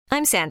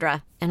I'm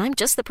Sandra, and I'm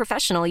just the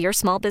professional your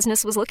small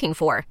business was looking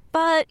for.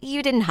 But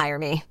you didn't hire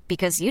me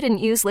because you didn't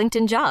use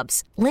LinkedIn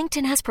Jobs.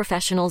 LinkedIn has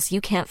professionals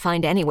you can't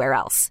find anywhere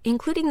else,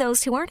 including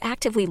those who aren't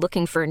actively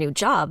looking for a new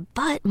job,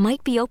 but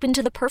might be open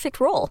to the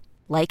perfect role,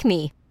 like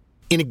me.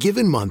 In a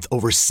given month,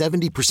 over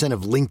 70%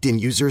 of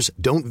LinkedIn users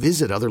don't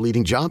visit other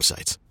leading job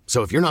sites.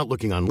 So if you're not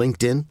looking on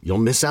LinkedIn, you'll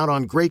miss out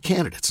on great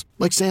candidates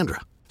like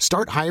Sandra.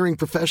 Start hiring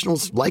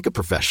professionals like a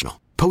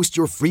professional. Post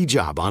your free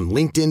job on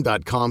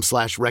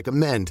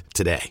linkedin.com/recommend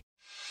today.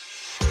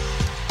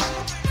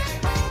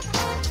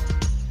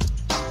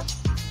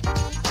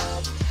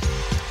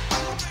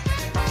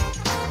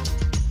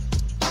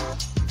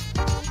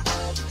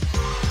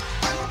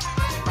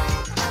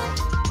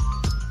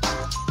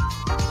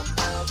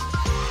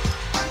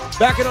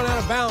 Back it on Out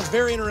of Bounds.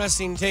 Very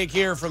interesting take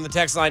here from the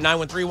text line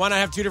 913. Why not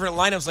have two different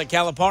lineups like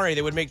Calipari?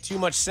 They would make too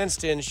much sense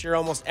to ensure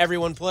almost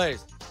everyone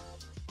plays.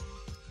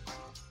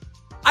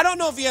 I don't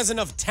know if he has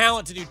enough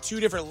talent to do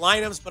two different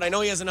lineups, but I know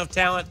he has enough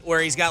talent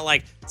where he's got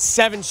like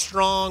 7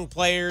 strong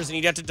players and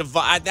he'd have to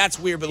divide. That's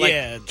weird, but like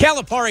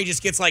Calipari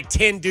just gets like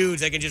 10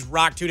 dudes that can just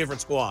rock 2 different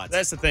squads.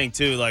 That's the thing,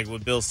 too. Like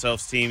with Bill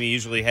Self's team, he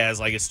usually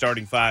has like his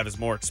starting 5 as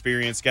more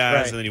experienced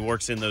guys, and then he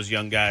works in those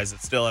young guys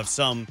that still have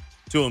some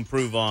to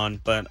improve on.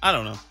 But I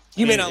don't know.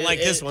 You may not like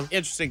this one.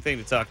 Interesting thing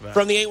to talk about.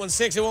 From the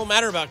 816, it won't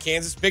matter about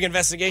Kansas. Big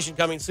investigation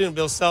coming soon.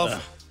 Bill Self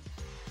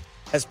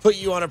has put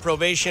you on a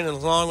probation, and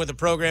along with the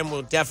program,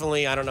 will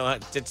definitely, I don't know,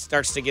 it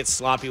starts to get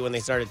sloppy when they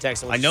started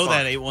texting. I know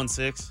that,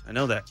 816. I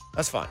know that.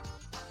 That's fine.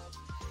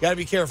 Got to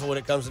be careful when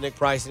it comes to Nick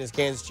Price and his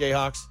Kansas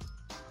Jayhawks.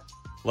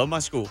 Love my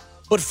school.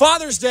 But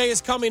Father's Day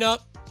is coming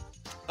up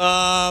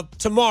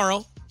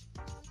tomorrow.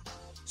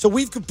 So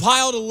we've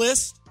compiled a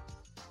list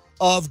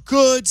of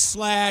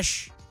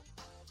good/bad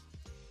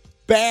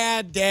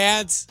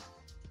dads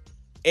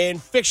in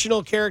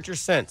fictional character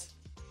sense.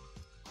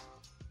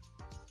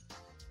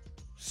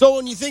 So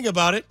when you think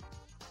about it,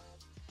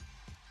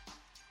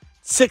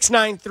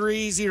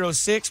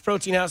 69306,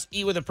 Protein House,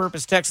 Eat with a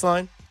Purpose text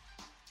line.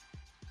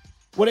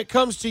 When it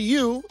comes to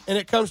you and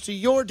it comes to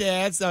your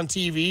dads on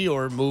TV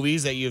or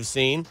movies that you've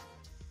seen,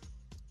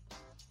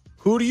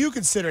 who do you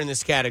consider in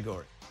this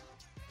category?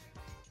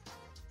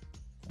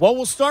 Well,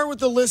 we'll start with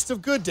the list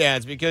of good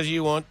dads because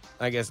you want,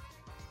 I guess,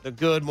 the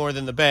good more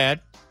than the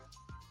bad.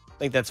 I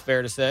think that's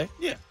fair to say.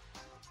 Yeah.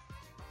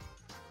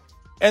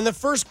 And the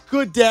first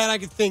good dad I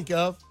could think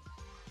of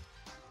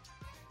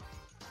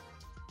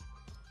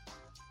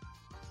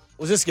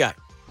was this guy.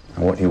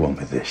 And what do you want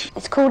with this?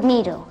 It's called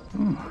Needle.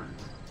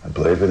 A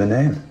blade with a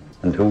name.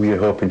 And who were you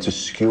hoping to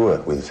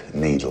skewer with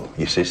Needle?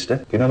 Your sister?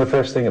 Do you know the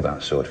first thing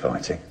about sword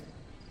fighting?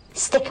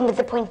 Stick 'em with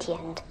the pointy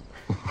end.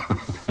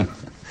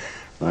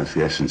 That's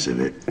the essence of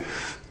it.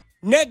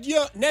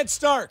 Ned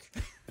Stark.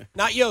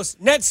 Not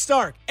Yost. Ned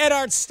Stark.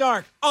 Eddard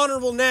Stark.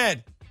 Honorable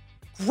Ned.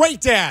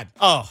 Great dad.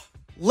 Oh.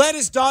 Led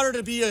his daughter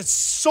to be a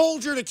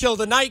soldier to kill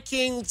the Night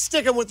King.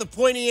 Stick him with the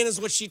pointy end is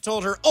what she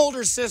told her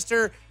older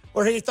sister,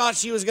 or he thought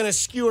she was going to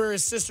skewer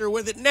his sister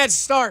with it. Ned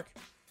Stark.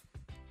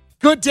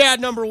 Good dad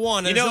number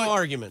one. There's no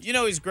argument. You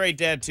know he's a great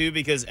dad, too,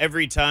 because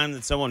every time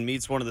that someone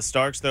meets one of the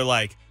Starks, they're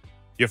like,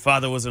 your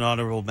father was an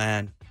honorable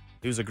man.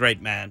 He was a great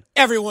man.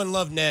 Everyone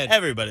loved Ned.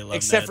 Everybody loved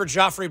except Ned. for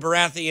Joffrey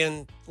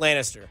Baratheon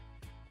Lannister.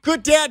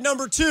 Good dad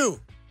number 2.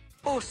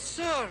 Oh,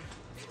 sir,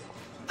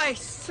 I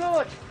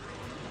thought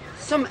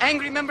some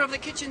angry member of the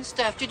kitchen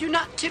staff. Did you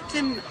not tip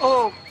them?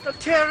 Oh, the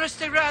terrorists,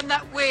 they ran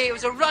that way. It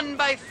was a run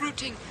by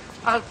fruiting.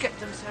 I'll get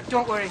them, sir.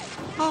 Don't worry.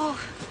 Oh,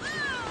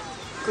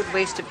 good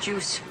waste of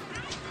juice.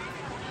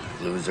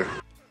 Loser.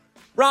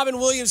 Robin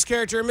Williams'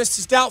 character,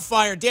 Mrs.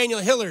 Doubtfire, Daniel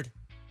Hillard.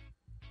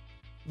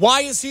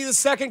 Why is he the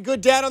second good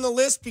dad on the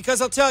list?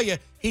 Because I'll tell you,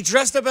 he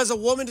dressed up as a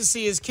woman to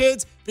see his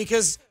kids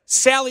because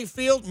Sally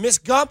Field, Miss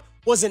Gump,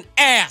 was an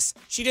ass.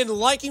 She didn't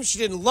like him. She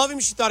didn't love him.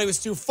 She thought he was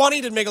too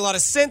funny. Didn't make a lot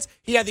of sense.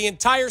 He had the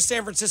entire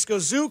San Francisco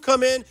Zoo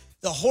come in.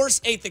 The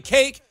horse ate the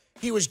cake.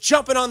 He was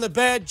jumping on the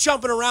bed.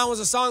 Jumping Around was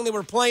a song they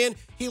were playing.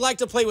 He liked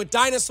to play with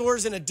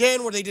dinosaurs in a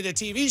den where they did a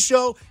TV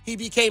show. He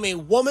became a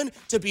woman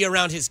to be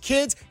around his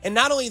kids. And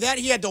not only that,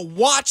 he had to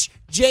watch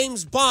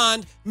James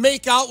Bond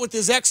make out with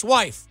his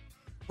ex-wife.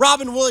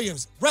 Robin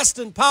Williams, rest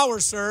in power,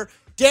 sir.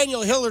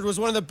 Daniel Hillard was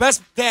one of the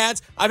best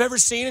dads I've ever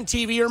seen in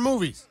TV or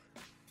movies.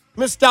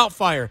 Miss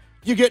Doubtfire,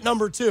 you get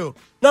number 2.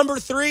 Number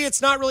 3,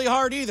 it's not really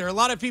hard either. A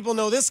lot of people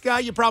know this guy.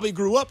 You probably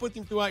grew up with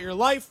him throughout your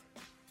life.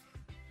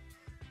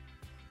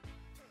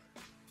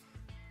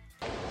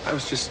 I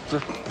was just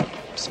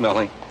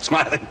smiling.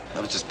 I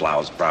was just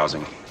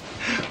browsing.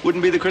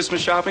 Wouldn't be the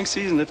Christmas shopping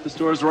season if the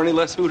stores were any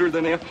less harder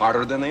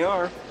than they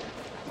are.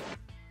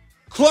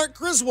 Clark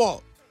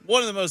Griswold.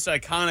 One of the most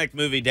iconic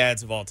movie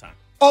dads of all time.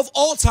 Of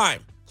all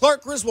time.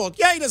 Clark Griswold.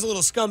 Yeah, he does a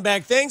little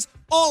scumbag things.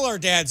 All our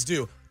dads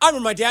do. I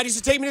remember my dad used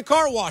to take me to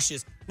car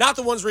washes. Not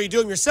the ones where you do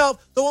them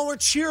yourself, the one where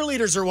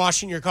cheerleaders are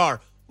washing your car.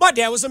 My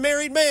dad was a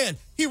married man.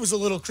 He was a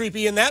little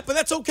creepy in that, but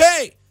that's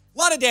okay. A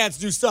lot of dads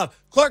do stuff.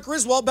 Clark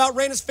Griswold about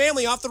ran his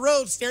family off the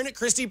road staring at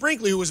Christy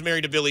Brinkley, who was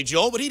married to Billy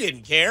Joel, but he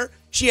didn't care.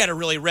 She had a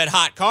really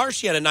red-hot car.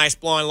 She had a nice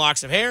blonde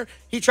locks of hair.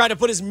 He tried to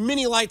put his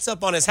mini lights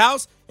up on his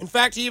house, In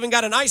fact, he even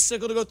got an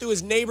icicle to go through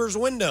his neighbor's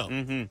window.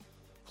 Mm-hmm.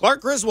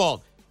 Clark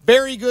Griswold,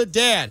 very good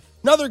dad.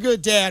 Another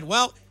good dad.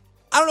 Well,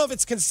 I don't know if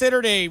it's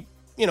considered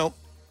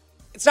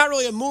it's not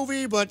really a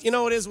movie, but it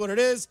is what it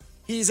is.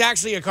 He's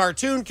actually a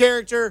cartoon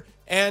character,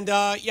 and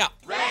yeah.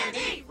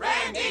 Randy!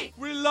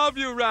 We love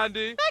you,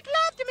 Randy. Make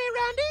love to me,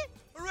 Randy.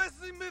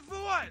 Arresting me for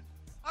what?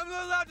 I'm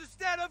not allowed to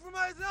stand up for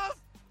myself?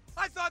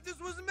 I thought this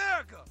was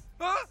America.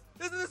 Huh?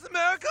 Isn't this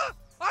America?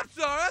 I'm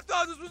sorry, I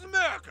thought this was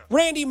America.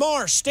 Randy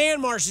Marsh,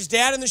 Stan Marsh's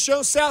dad in the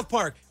show South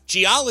Park.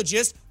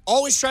 Geologist,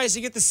 always tries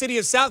to get the city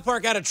of South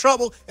Park out of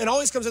trouble and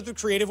always comes up with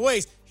creative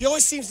ways. He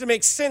always seems to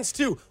make sense,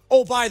 too.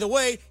 Oh, by the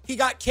way, he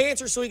got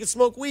cancer so he could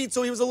smoke weed,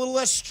 so he was a little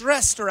less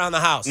stressed around the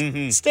house.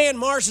 Mm-hmm. Stan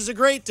Marsh is a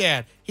great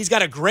dad. He's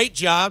got a great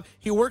job.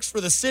 He works for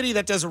the city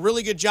that does a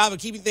really good job of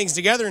keeping things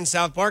together in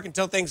South Park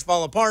until things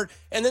fall apart.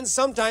 And then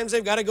sometimes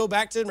they've got to go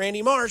back to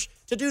Randy Marsh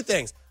to do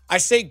things. I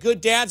say good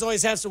dads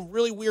always have some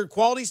really weird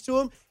qualities to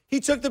them. He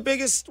took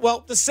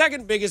the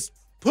second biggest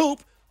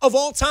poop of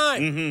all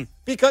time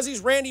because he's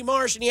Randy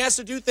Marsh and he has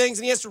to do things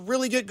and he has to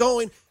really get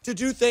going to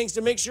do things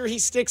to make sure he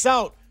sticks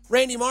out.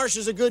 Randy Marsh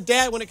is a good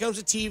dad when it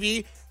comes to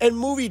TV and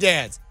movie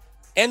dads.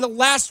 And the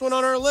last one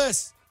on our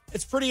list,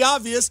 it's pretty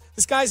obvious.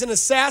 This guy's an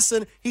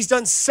assassin. He's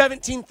done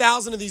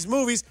 17,000 of these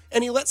movies,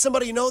 and he let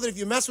somebody know that if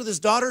you mess with his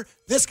daughter,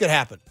 this could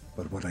happen.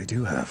 But what I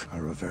do have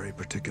are a very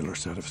particular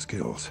set of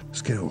skills.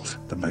 Skills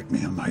that make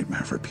me a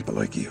nightmare for people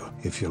like you.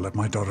 If you let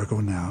my daughter go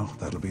now,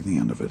 that'll be the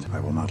end of it. I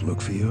will not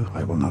look for you.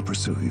 I will not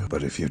pursue you.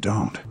 But if you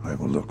don't, I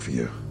will look for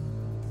you.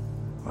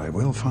 I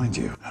will find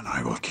you, and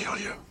I will kill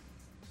you.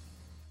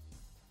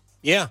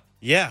 Yeah.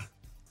 Yeah.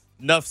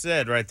 Enough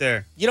said right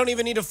there. You don't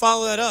even need to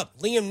follow that up.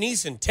 Liam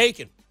Neeson,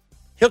 Taken.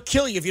 He'll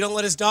kill you if you don't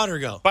let his daughter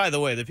go. By the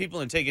way, the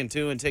people in Taken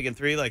 2 and Taken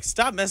 3,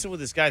 stop messing with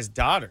this guy's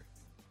daughter.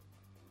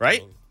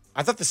 Right?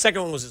 I thought the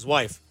second one was his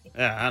wife.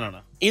 Yeah, I don't know.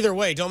 Either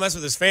way, don't mess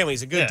with his family.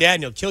 He's a good dad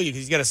and he'll kill you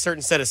because he's got a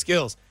certain set of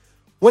skills.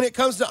 When it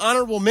comes to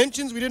honorable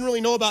mentions, we didn't really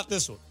know about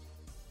this one.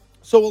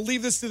 So we'll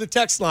leave this to the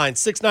text line,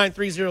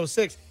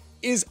 69306.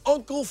 Is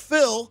Uncle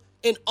Phil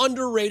an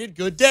underrated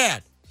good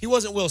dad? He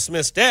wasn't Will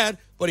Smith's dad,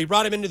 but he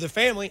brought him into the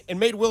family and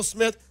made Will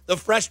Smith the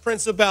Fresh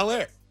Prince of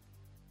Bel-Air.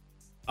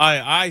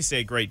 I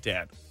say great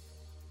dad.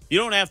 You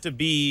don't have to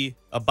be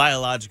a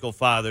biological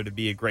father to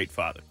be a great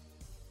father.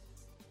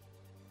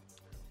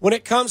 When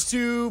it comes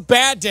to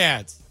bad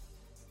dads,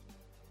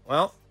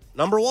 well,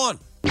 number one.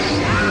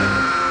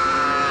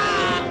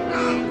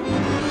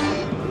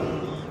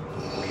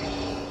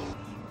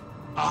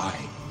 I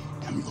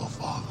am your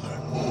father.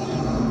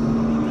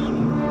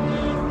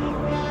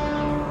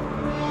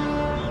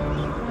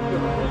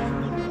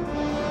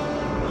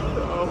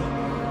 No.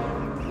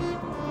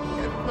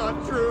 It's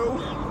not true.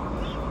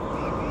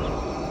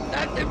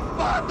 That's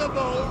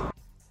impossible.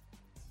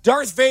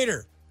 Darth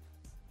Vader.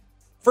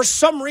 For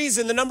some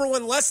reason, the number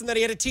one lesson that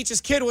he had to teach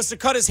his kid was to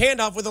cut his hand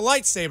off with a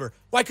lightsaber.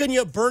 Why couldn't you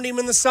have burned him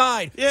in the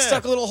side? Yeah.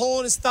 Stuck a little hole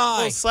in his thigh. A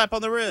little slap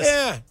on the wrist.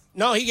 Yeah.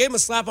 No, he gave him a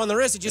slap on the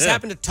wrist. It just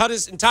happened to cut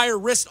his entire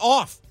wrist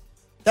off.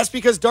 That's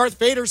because Darth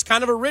Vader's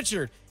kind of a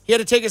Richard. He had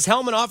to take his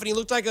helmet off, and he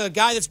looked like a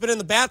guy that's been in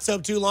the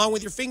bathtub too long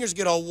with your fingers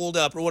get all wooled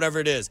up or whatever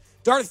it is.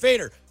 Darth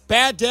Vader,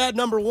 bad dad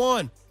number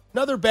one.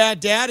 Another bad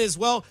dad is,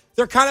 well,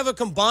 they're kind of a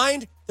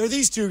combined. They're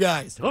these two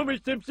guys. Homer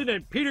Simpson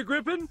and Peter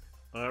Griffin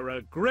are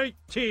a great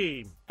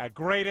team. A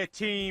greater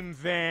team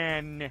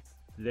than...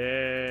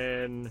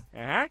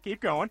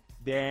 keep going.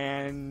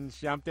 Then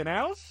something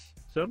else?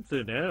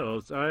 Something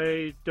else?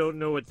 I don't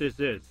know what this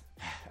is.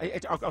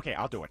 Okay,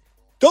 I'll do it.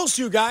 Those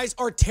two guys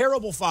are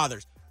terrible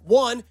fathers.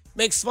 One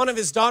makes fun of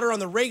his daughter on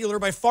the regular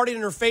by farting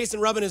in her face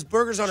and rubbing his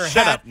burgers on her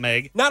Shut hat. up,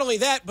 Meg. Not only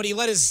that, but he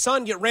let his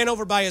son get ran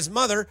over by his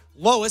mother,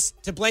 Lois,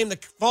 to blame the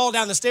fall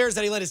down the stairs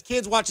that he let his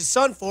kids watch his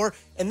son for.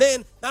 And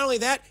then, not only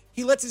that,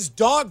 he lets his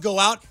dog go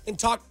out and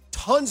talk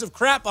tons of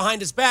crap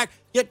behind his back,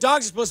 yet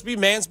dogs are supposed to be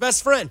man's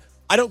best friend.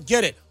 I don't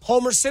get it.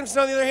 Homer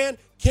Simpson, on the other hand,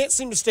 can't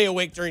seem to stay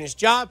awake during his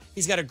job.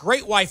 He's got a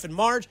great wife in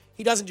Marge.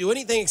 He doesn't do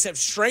anything except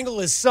strangle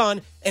his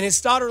son. And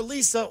his daughter,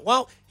 Lisa,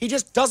 well, he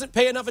just doesn't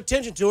pay enough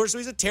attention to her, so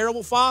he's a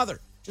terrible father.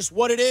 Just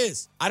what it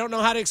is. I don't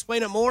know how to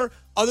explain it more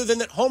other than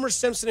that Homer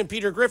Simpson and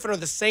Peter Griffin are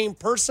the same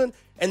person,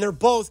 and they're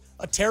both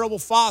a terrible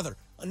father.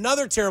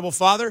 Another terrible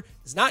father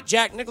is not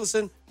Jack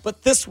Nicholson,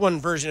 but this one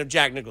version of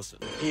Jack Nicholson.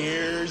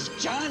 Here's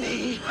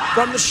Johnny.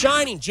 From The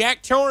Shining,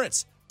 Jack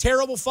Torrance.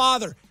 Terrible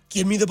father.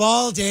 Give me the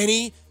ball,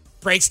 Danny.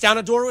 Breaks down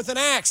a door with an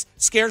axe.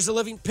 Scares the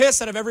living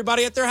piss out of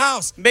everybody at their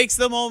house. Makes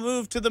them all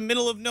move to the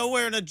middle of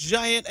nowhere in a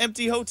giant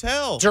empty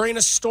hotel. During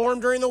a storm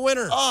during the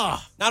winter.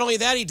 Not only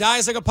that, he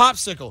dies like a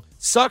popsicle.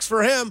 Sucks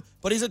for him,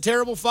 but he's a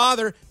terrible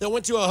father that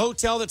went to a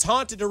hotel that's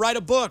haunted to write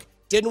a book.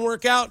 Didn't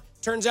work out.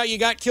 Turns out you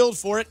got killed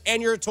for it,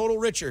 and you're a total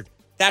Richard.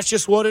 That's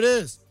just what it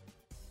is.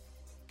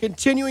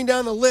 Continuing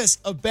down the list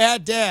of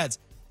bad dads,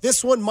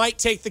 this one might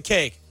take the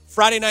cake.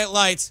 Friday Night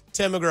Lights,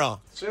 Tim McGraw.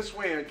 Since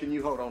when can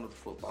you hold on to the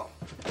football?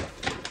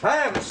 I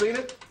haven't seen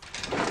it.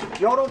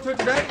 You hold on to it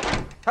today?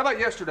 How about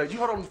yesterday? Did you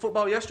hold on to the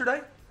football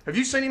yesterday? Have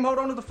you seen him hold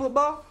on to the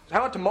football? How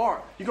about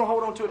tomorrow? You gonna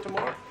hold on to it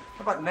tomorrow?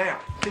 How about now?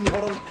 Can you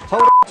hold on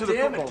to the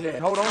football?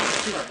 Dad. Hold on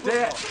to the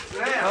Dad.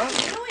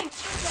 Huh?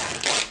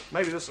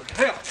 Maybe this will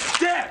help.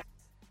 Dad!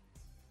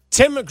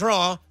 Tim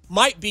McGraw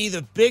might be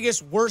the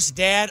biggest, worst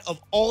dad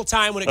of all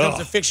time when it comes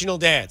to fictional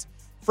dads.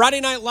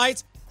 Friday Night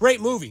Lights,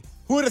 great movie.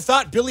 Who would have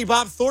thought Billy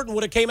Bob Thornton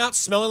would have came out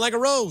smelling like a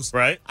rose?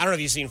 Right. I don't know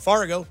if you've seen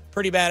Fargo.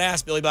 Pretty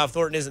badass. Billy Bob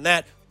Thornton isn't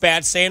that.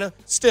 Bad Santa.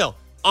 Still,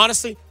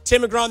 honestly,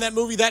 Tim McGraw in that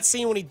movie, that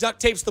scene when he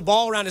duct tapes the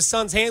ball around his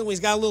son's hand when he's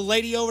got a little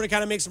lady over to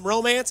kind of make some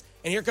romance,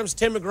 and here comes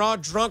Tim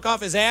McGraw drunk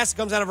off his ass,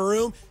 comes out of a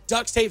room,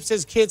 duct tapes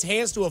his kid's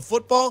hands to a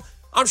football.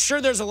 I'm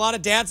sure there's a lot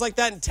of dads like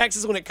that in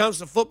Texas when it comes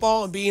to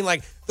football and being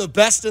like the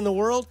best in the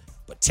world.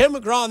 But Tim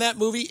McGraw in that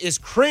movie is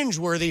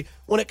cringeworthy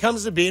when it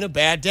comes to being a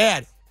bad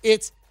dad.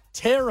 It's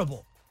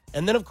terrible.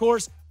 And then, of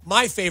course,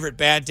 my favorite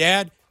bad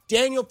dad,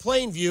 Daniel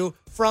Plainview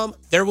from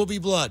There Will Be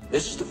Blood.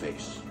 This is the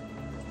face.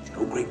 It's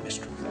no great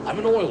mystery. I'm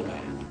an oil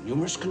man.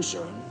 Numerous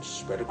concerns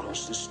spread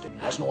across this state.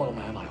 As an oil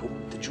man, I hope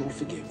that you'll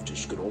forgive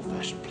just good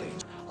old-fashioned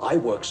plays. I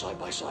work side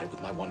by side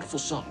with my wonderful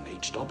son,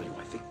 H.W.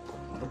 I think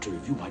one or two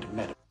of you might have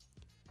met him.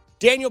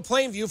 Daniel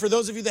Plainview, for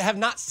those of you that have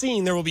not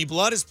seen There Will Be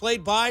Blood, is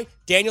played by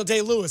Daniel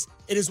Day-Lewis.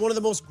 It is one of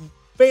the most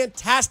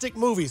fantastic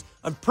movies.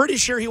 I'm pretty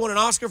sure he won an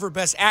Oscar for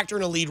Best Actor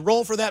in a Lead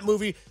Role for that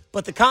movie,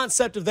 but the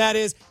concept of that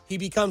is he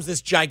becomes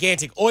this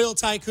gigantic oil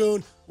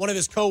tycoon. One of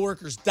his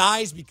co-workers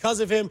dies because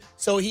of him,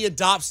 so he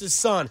adopts his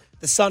son.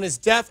 The son is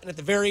deaf, and at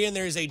the very end,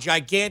 there is a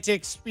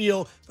gigantic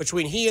spiel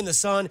between he and the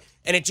son,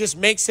 and it just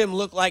makes him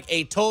look like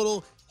a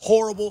total,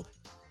 horrible,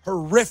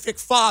 horrific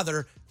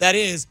father that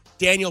is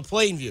Daniel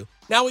Plainview.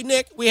 Now,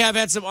 we have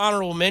had some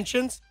honorable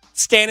mentions.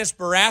 Stannis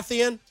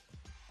Baratheon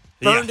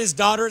burned his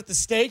daughter at the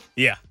stake.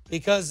 Yeah.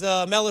 Because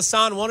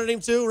Melisandre wanted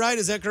him to, right?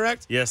 Is that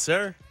correct? Yes,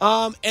 sir.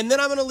 And then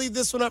I'm going to leave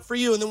this one up for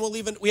you, and then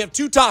we have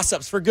two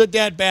toss-ups for good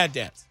dad, bad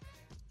dads.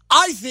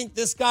 I think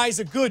this guy's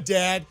a good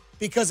dad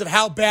because of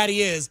how bad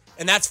he is,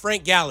 and that's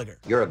Frank Gallagher.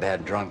 You're a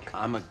bad drunk.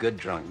 I'm a good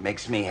drunk.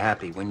 Makes me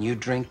happy. When you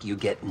drink, you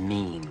get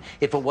mean.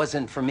 If it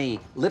wasn't for me,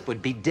 Lip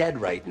would be dead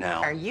right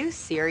now. Are you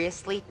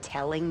seriously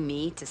telling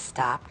me to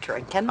stop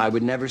drinking? I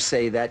would never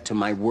say that to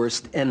my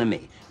worst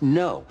enemy.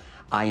 No,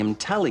 I am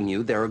telling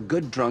you there are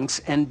good drunks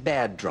and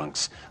bad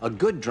drunks. A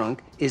good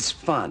drunk is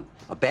fun.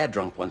 A bad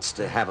drunk wants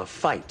to have a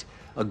fight.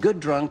 A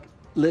good drunk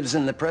lives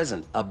in the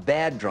present. A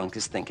bad drunk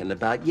is thinking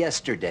about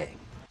yesterday.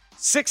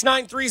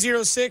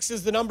 69306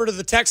 is the number to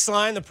the text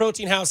line, the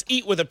Protein House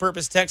Eat with a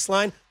Purpose text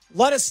line.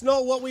 Let us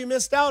know what we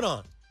missed out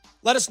on.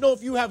 Let us know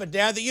if you have a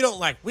dad that you don't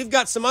like. We've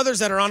got some others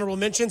that are honorable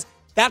mentions.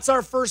 That's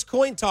our first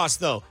coin toss,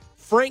 though.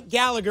 Frank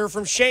Gallagher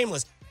from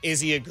Shameless. Is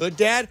he a good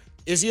dad?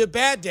 Is he a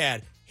bad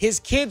dad? His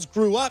kids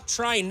grew up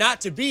trying not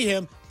to be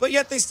him, but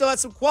yet they still had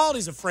some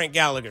qualities of Frank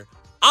Gallagher.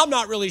 I'm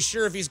not really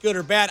sure if he's good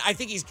or bad. I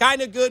think he's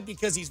kind of good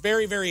because he's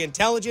very, very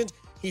intelligent.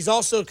 He's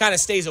also kind of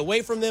stays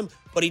away from them,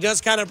 but he does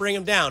kind of bring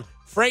them down.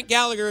 Frank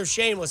Gallagher of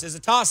Shameless is a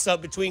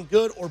toss-up between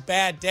good or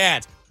bad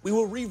dads. We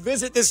will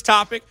revisit this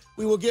topic.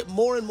 We will get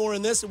more and more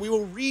in this, and we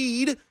will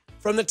read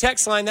from the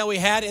text line that we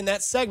had in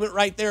that segment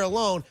right there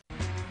alone.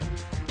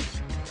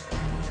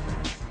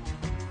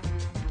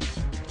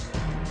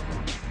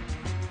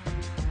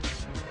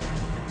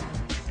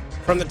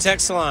 From the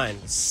text line,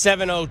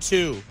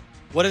 702.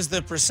 What is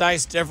the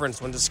precise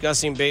difference when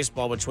discussing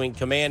baseball between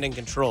command and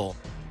control?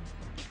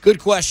 Good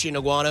question,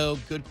 Iguano.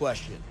 Good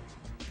question.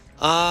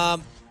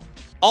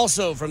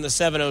 Also from the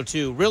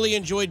 702, really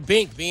enjoyed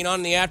Bink being on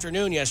in the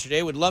afternoon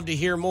yesterday. Would love to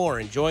hear more.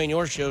 Enjoying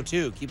your show,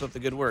 too. Keep up the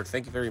good work.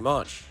 Thank you very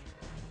much.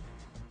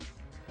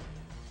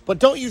 But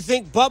don't you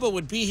think Bubba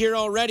would be here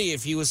already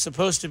if he was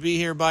supposed to be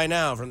here by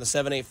now from the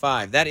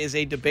 785? That is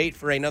a debate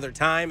for another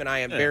time, and I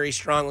am very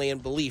strongly in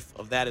belief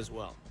of that as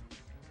well.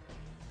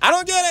 I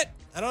don't get it.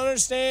 I don't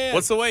understand.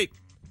 What's the wait?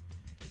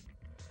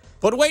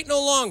 But wait no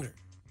longer.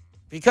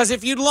 Because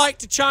if you'd like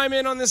to chime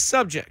in on this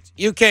subject,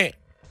 you can.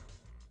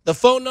 The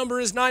phone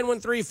number is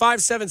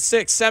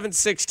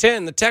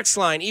 913-576-7610. The text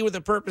line, Eat with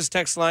a Purpose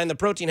text line. The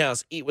Protein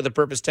House, Eat with a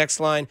Purpose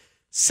text line,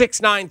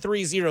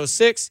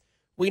 69306.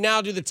 We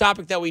now do the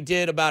topic that we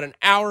did about an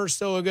hour or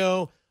so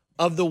ago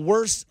of the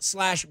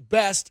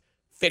worst/best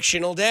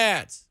fictional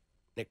dads.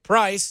 Nick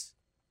Price,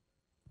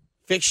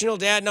 fictional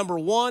dad number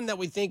one that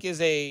we think is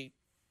a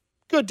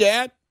good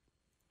dad,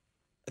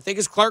 I think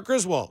is Clark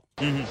Griswold.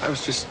 I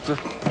was just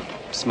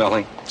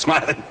smiling.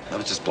 I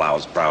was just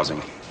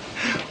browsing.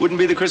 Wouldn't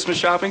be the Christmas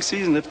shopping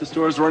season if the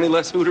stores were any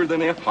less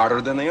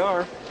harder than they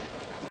are.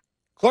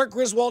 Clark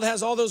Griswold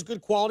has all those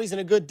good qualities and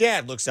a good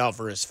dad. Looks out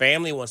for his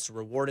family, wants to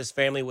reward his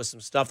family with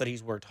some stuff that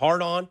he's worked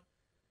hard on,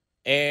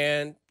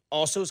 and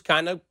also is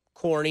kind of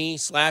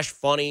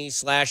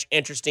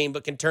corny/funny/interesting,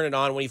 but can turn it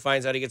on when he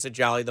finds out he gets a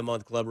Jolly of the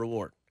Month Club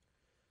reward.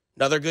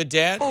 Another good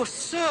dad. Oh,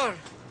 sir,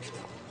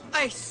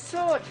 I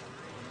saw it.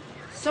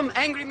 Some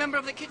angry member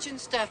of the kitchen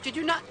staff. Did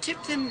you not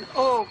tip them?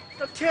 Oh,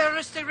 the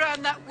terrorists, they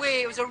ran that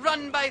way. It was a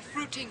run by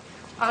fruiting.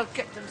 I'll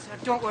get them, sir.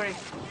 Don't worry.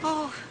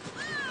 Oh,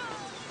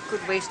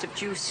 good waste of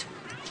juice.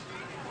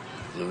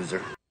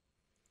 Loser.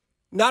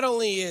 Not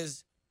only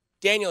is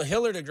Daniel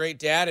Hillard a great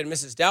dad and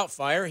Mrs.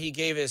 Doubtfire, he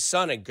gave his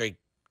son a great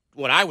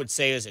what I would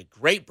say is a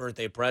great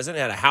birthday present.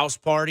 Had a house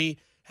party,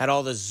 had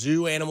all the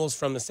zoo animals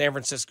from the San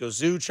Francisco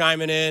Zoo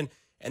chiming in,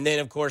 and then,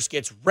 of course,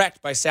 gets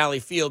wrecked by Sally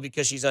Field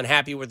because she's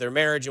unhappy with their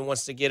marriage and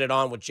wants to get it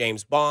on with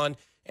James Bond.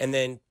 And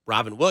then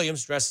Robin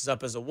Williams dresses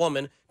up as a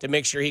woman to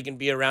make sure he can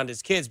be around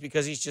his kids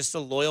because he's just a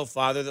loyal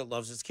father that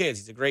loves his kids.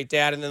 He's a great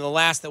dad. And then the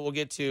last that we'll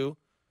get to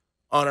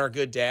on our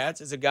good dads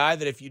is a guy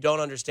that if you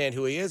don't understand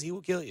who he is, he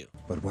will kill you.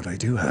 But what I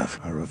do have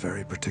are a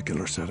very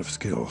particular set of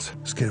skills.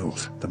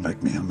 Skills that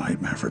make me a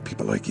nightmare for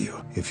people like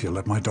you. If you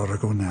let my daughter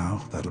go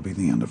now, that'll be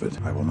the end of it.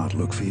 I will not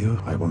look for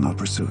you. I will not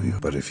pursue you.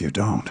 But if you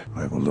don't,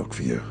 I will look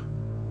for you.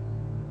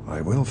 I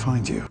will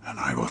find you, and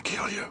I will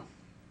kill you.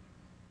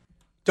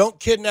 Don't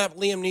kidnap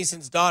Liam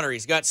Neeson's daughter.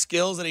 He's got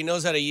skills that he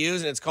knows how to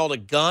use, and it's called a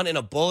gun and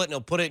a bullet, and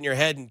he'll put it in your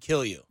head and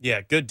kill you.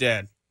 Yeah, good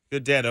dad.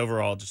 Good dad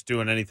overall, just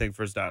doing anything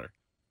for his daughter.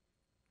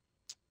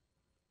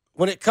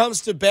 When it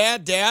comes to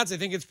bad dads, I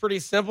think it's pretty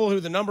simple who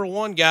the number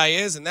one guy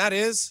is, and that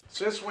is...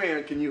 Since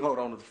when can you hold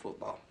on to the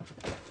football?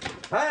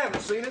 I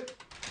haven't seen it.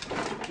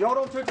 You hold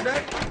on to it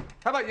today?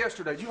 How about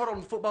yesterday? Did you hold on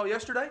to the football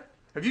yesterday?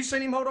 Have you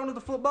seen him hold on to the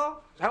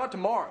football? How about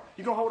tomorrow?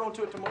 You gonna hold on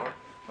to it tomorrow?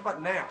 How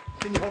about now?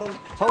 Can you hold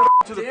on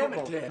to the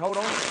football? Dad. Hold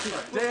on to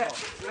it. Dad.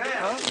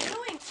 Huh?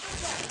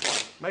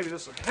 Maybe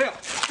this will help.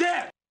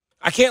 Dad!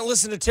 I can't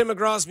listen to Tim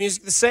McGraw's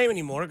music the same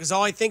anymore because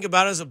all I think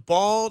about is a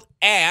bald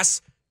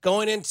ass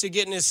going into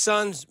getting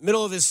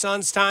middle of his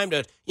son's time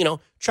to,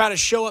 try to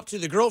show up to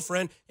the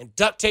girlfriend and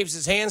duct tapes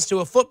his hands to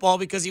a football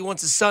because he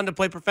wants his son to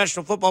play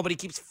professional football, but he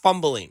keeps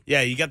fumbling.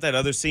 Yeah, you got that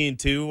other scene,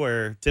 too,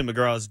 where Tim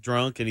McGraw's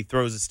drunk and he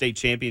throws a state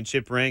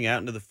championship ring out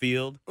into the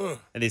field,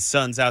 and his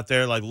son's out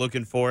there,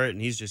 looking for it,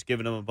 and he's just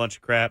giving him a bunch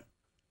of crap.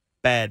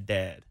 Bad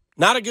dad.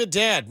 Not a good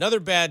dad. Another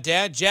bad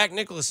dad, Jack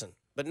Nicholson,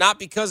 but not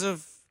because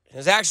of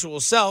his actual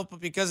self,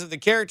 but because of the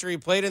character he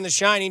played in The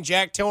Shining,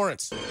 Jack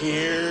Torrance.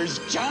 Here's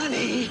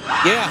Johnny.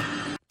 Yeah,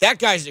 that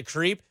guy's a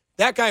creep.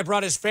 That guy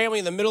brought his family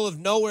in the middle of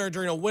nowhere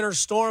during a winter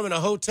storm in a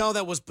hotel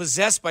that was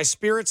possessed by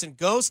spirits and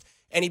ghosts,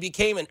 and he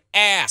became an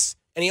ass,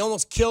 and he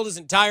almost killed his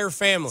entire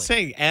family.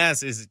 Saying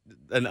ass is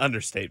an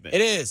understatement.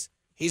 It is.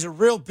 He's a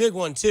real big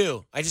one,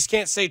 too. I just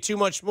can't say too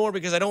much more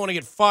because I don't want to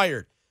get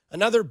fired.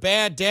 Another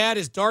bad dad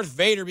is Darth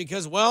Vader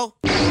because, well...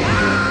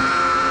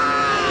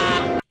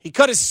 he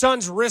cut his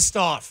son's wrist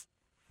off.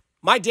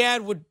 My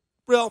dad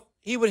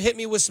he would hit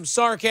me with some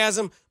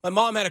sarcasm. My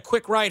mom had a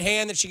quick right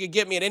hand that she could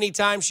get me at any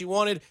time she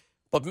wanted.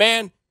 But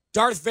man,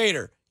 Darth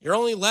Vader, your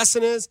only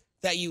lesson is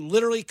that you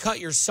literally cut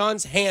your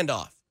son's hand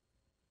off.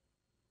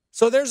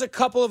 So there's a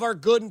couple of our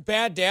good and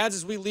bad dads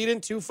as we lead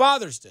into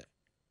Father's Day.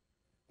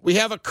 We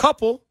have a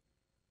couple,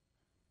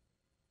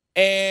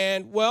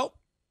 and,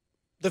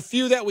 the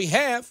few that we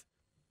have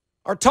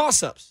are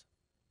toss-ups.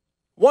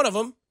 One of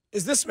them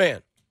is this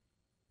man.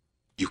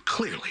 You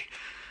clearly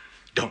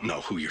don't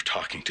know who you're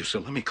talking to, so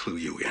let me clue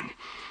you in.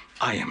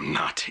 I am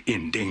not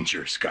in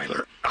danger,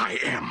 Skylar. I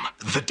am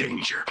the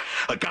danger.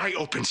 A guy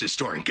opens his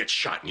door and gets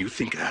shot, and you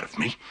think that of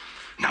me?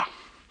 No.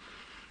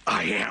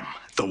 I am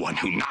the one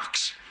who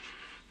knocks.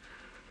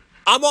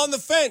 I'm on the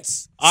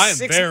fence. I am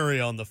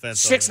very on the fence.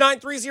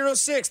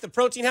 69306, the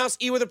Protein House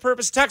E with a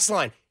Purpose text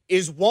line.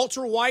 Is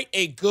Walter White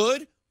a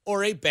good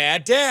or a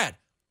bad dad?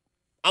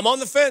 I'm on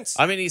the fence.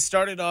 I mean, he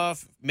started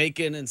off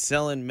making and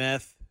selling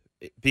meth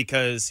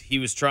because he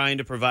was trying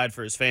to provide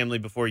for his family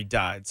before he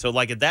died. So,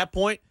 at that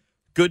point,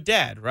 good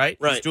dad, right?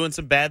 Right. He's doing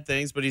some bad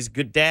things, but he's a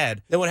good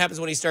dad. Then what happens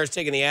when he starts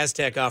taking the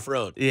Aztec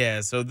off-road?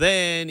 Yeah, so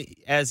then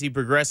as he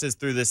progresses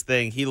through this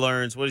thing, he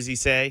learns, what does he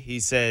say? He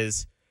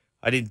says,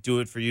 I didn't do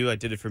it for you, I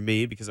did it for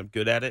me because I'm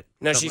good at it.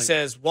 Now she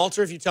says,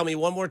 Walter, if you tell me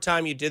one more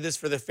time you did this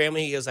for the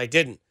family, he goes, I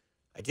didn't.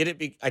 I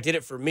did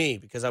it for me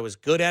because I was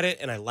good at it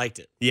and I liked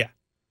it. Yeah.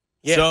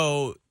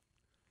 So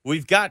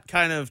we've got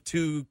kind of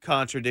two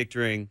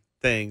contradicting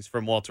things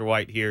from Walter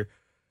White here.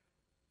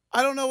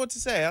 I don't know what to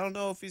say. I don't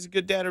know if he's a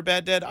good dad or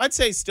bad dad. I'd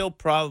say still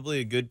probably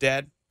a good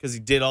dad because he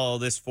did all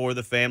of this for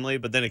the family,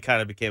 but then it kind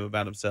of became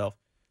about himself.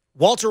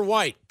 Walter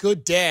White,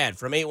 good dad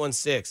from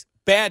 816.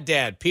 Bad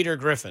dad, Peter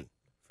Griffin.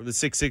 From the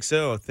 660,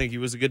 I think he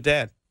was a good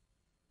dad.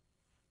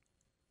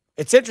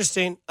 It's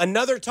interesting.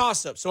 Another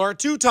toss-up. So our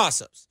two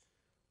toss-ups.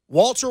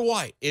 Walter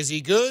White, is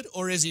he good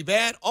or is he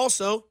bad?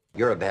 Also,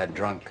 you're a bad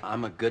drunk.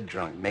 I'm a good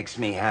drunk. Makes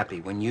me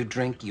happy. When you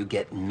drink, you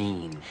get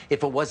mean.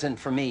 If it wasn't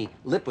for me,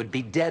 Lip would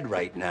be dead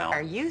right now.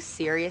 Are you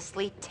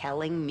seriously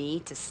telling me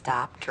to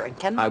stop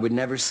drinking? I would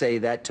never say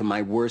that to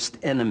my worst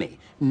enemy.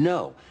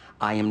 No,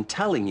 I am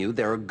telling you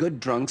there are good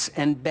drunks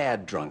and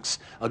bad drunks.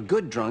 A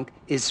good drunk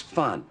is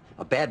fun.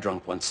 A bad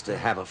drunk wants to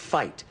have a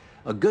fight.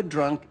 A good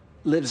drunk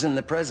lives in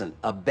the present.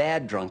 A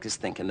bad drunk is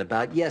thinking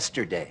about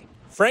yesterday.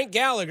 Frank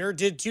Gallagher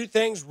did two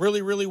things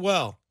really, really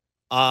well.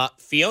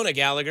 Fiona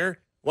Gallagher,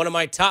 one of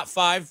my top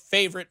 5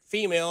 favorite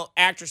female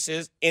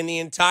actresses in the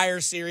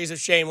entire series of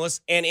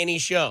Shameless and any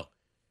show.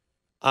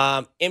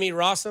 Emmy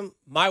Rossum,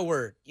 my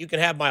word. You can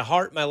have my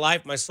heart, my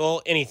life, my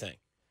soul, anything.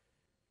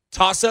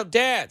 Toss-up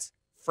dads.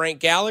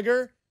 Frank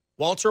Gallagher,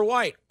 Walter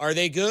White. Are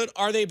they good?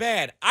 Are they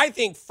bad? I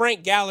think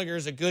Frank Gallagher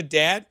is a good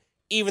dad,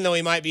 even though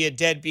he might be a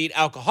deadbeat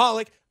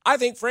alcoholic. I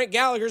think Frank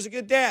Gallagher's a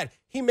good dad.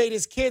 He made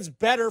his kids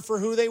better for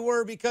who they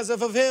were because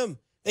of him.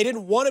 They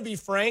didn't want to be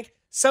Frank.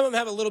 Some of them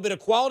have a little bit of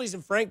qualities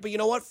in Frank, but you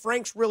know what?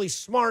 Frank's really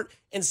smart,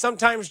 and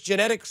sometimes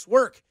genetics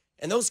work.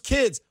 And those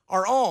kids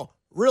are all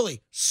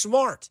really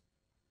smart.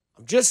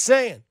 I'm just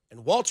saying.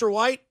 And Walter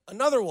White,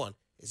 another one.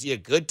 Is he a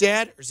good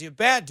dad or is he a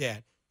bad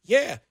dad?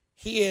 Yeah,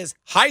 he is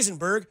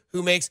Heisenberg,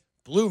 who makes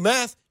blue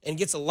meth and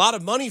gets a lot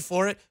of money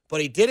for it, but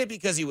he did it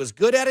because he was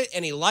good at it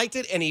and he liked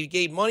it and he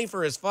gave money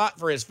for his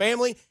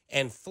family.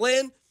 And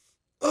Flynn,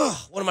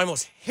 one of my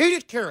most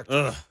hated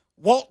characters,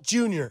 Walt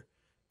Jr.,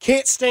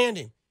 can't stand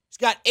him. He's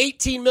got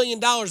 $18 million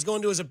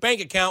going to his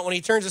bank account when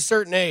he turns a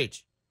certain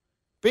age.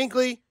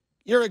 Binkley,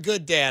 you're a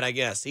good dad, I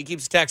guess. He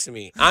keeps texting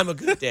me. I'm a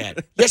good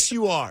dad. Yes,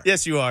 you are.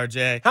 Yes, you are,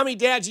 Jay. How many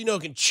dads you know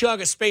can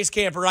chug a Space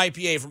Camper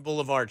IPA from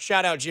Boulevard?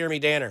 Shout out Jeremy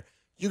Danner.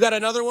 You got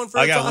another one for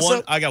a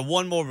toss-up? I got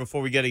one more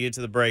before we got to get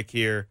to the break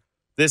here.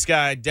 This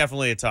guy,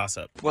 definitely a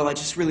toss-up. Well, I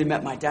just really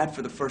met my dad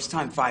for the first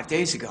time 5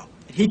 days ago.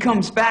 He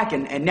comes back,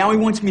 and now he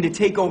wants me to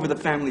take over the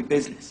family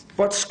business.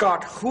 But,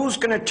 Scott, who's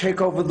going to take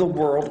over the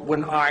world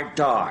when I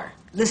die?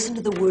 Listen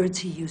to the words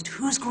he used.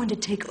 Who's going to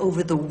take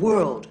over the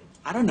world?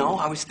 I don't know.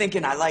 I was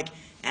thinking I like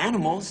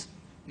animals.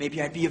 Maybe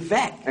I'd be a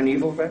vet. An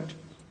evil vet?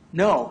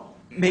 No.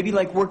 Maybe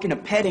like work in a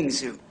petting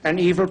zoo. An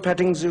evil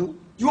petting zoo?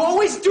 You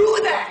always do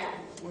that!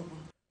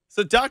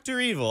 So Dr.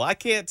 Evil, I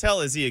can't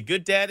tell. Is he a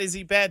good dad? Is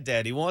he bad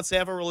dad? He wants to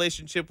have a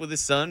relationship with his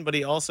son, but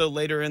he also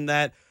later in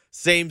that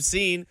same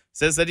scene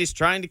says that he's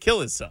trying to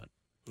kill his son.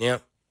 Yeah.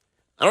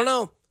 I don't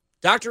know.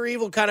 Dr.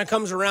 Evil kind of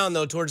comes around,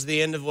 though, towards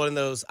the end of one of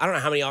those. I don't know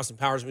how many Austin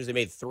Powers movies they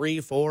made.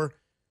 3, 4.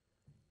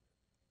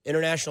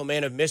 International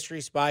Man of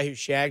Mystery, Spy Who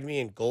Shagged Me,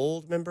 and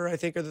Gold, remember, I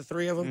think are the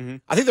 3 of them. Mm-hmm.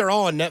 I think they're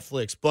all on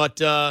Netflix.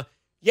 But,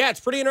 yeah, it's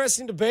pretty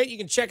interesting debate. You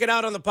can check it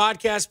out on the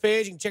podcast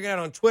page. You can check it out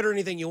on Twitter,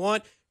 anything you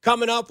want.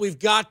 Coming up, we've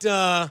got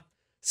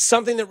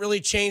something that really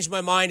changed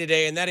my mind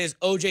today, and that is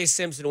O.J.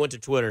 Simpson went to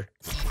Twitter.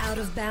 Out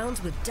of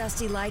Bounds with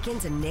Dusty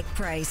Likens and Nick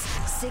Price.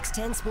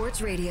 610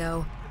 Sports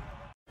Radio.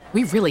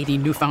 We really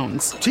need new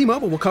phones.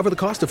 T-Mobile will cover the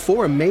cost of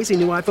 4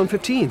 amazing new iPhone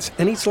 15s,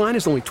 and each line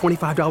is only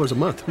 $25 a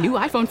month. New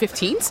iPhone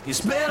 15s?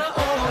 It's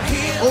better over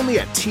here. Only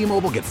at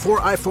T-Mobile, get 4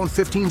 iPhone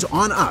 15s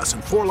on us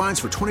and 4 lines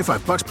for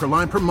 $25 per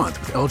line per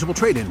month with eligible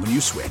trade-in when you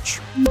switch.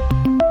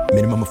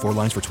 Minimum of 4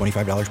 lines for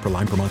 $25 per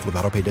line per month with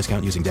autopay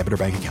discount using debit or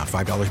bank account.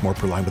 $5 more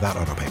per line without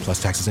autopay,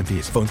 plus taxes and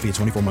fees. Phone fee at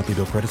 24 monthly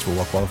bill credits for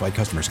well-qualified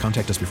customers.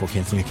 Contact us before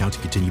canceling account to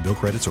continue bill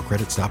credits or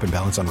credit stop and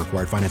balance on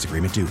required finance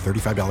agreement due.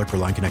 $35 per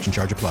line connection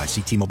charge applies.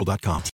 See T-Mobile.com.